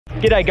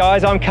G'day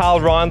guys, I'm Karl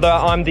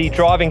Reindler. I'm the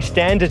Driving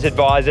Standards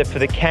Advisor for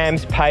the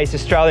CAMS PACE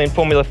Australian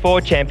Formula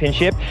 4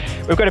 Championship.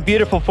 We've got a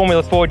beautiful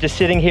Formula 4 just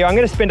sitting here. I'm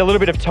going to spend a little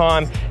bit of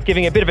time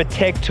giving a bit of a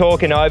tech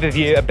talk and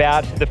overview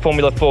about the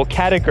Formula 4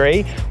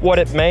 category, what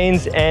it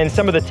means and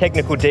some of the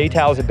technical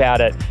details about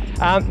it.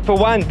 For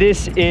one,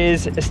 this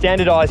is a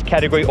standardised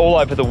category all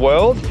over the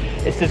world.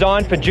 It's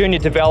designed for junior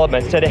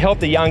development, so to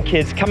help the young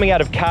kids coming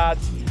out of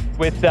karts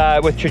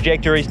with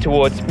trajectories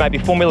towards maybe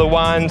Formula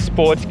 1,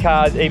 sports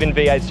cars, even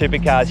V8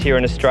 supercars here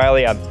in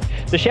Australia.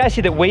 The chassis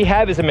that we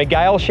have is a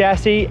Miguel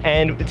chassis,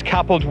 and it's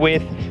coupled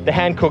with the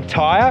hand-cooked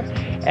tyre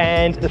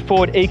and the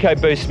Ford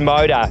EcoBoost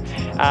motor.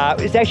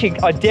 It's actually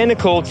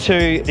identical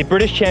to the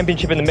British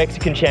Championship and the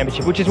Mexican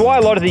Championship, which is why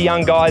a lot of the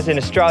young guys in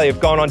Australia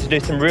have gone on to do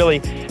some really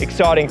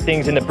exciting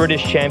things in the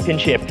British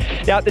Championship.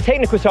 Now, the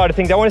technical side of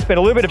things, I want to spend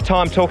a little bit of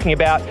time talking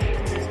about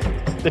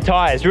the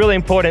tyres, really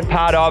important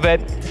part of it.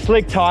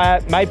 Slick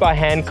tyre, made by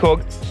hand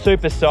cooked,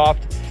 super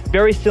soft,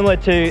 very similar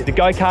to the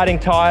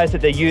go-karting tyres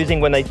that they're using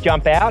when they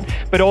jump out,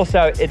 but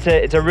also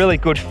it's a really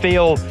good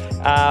feel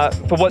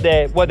for what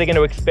they're going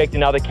to expect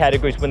in other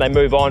categories when they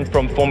move on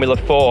from Formula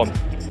 4.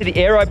 The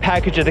aero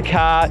package of the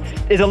car,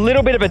 there's a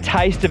little bit of a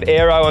taste of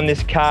aero on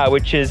this car,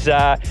 which is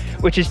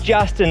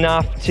just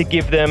enough to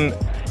give them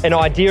an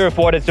idea of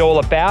what it's all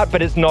about,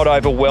 but it's not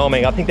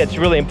overwhelming. I think that's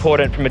really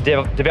important from a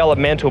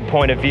developmental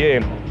point of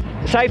view.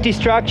 Safety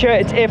structure,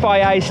 it's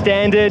FIA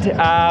standard,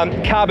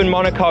 carbon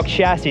monocoque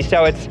chassis,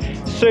 so it's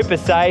super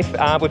safe.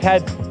 We've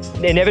had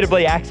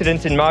inevitably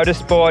accidents in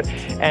motorsport,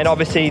 and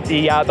obviously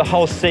the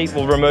whole seat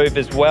will remove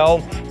as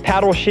well.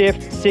 Paddle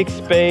shift,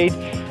 6-speed,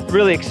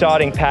 really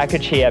exciting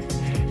package here.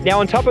 Now,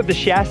 on top of the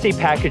chassis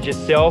package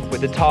itself,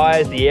 with the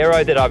tyres, the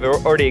aero that I've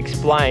already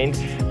explained,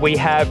 we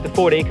have the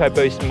Ford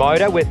EcoBoost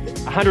motor with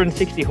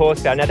 160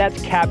 horsepower. Now, that's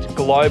capped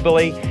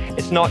globally.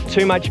 It's not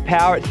too much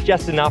power, it's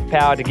just enough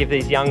power to give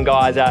these young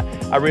guys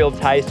a real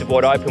taste of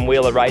what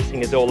open-wheeler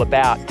racing is all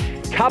about.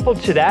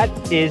 Coupled to that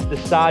is the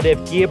Sardev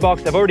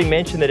gearbox. I've already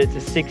mentioned that it's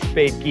a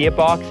 6-speed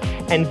gearbox,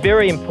 and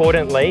very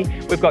importantly,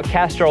 we've got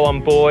Castrol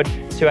on board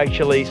to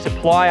actually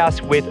supply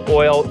us with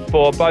oil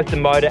for both the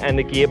motor and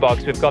the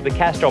gearbox. We've got the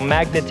Castrol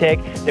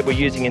Magnatech that we're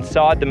using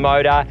inside the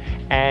motor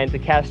and the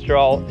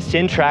Castrol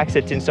Syntrax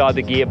that's inside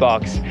the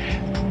gearbox.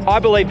 I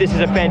believe this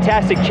is a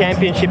fantastic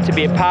championship to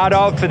be a part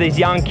of for these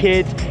young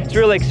kids. It's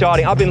really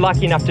exciting. I've been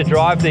lucky enough to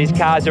drive these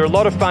cars. They're a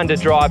lot of fun to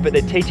drive, but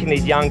they're teaching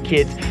these young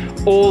kids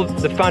all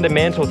the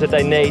fundamentals that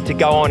they need to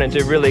go on and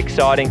do really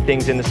exciting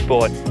things in the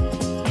sport.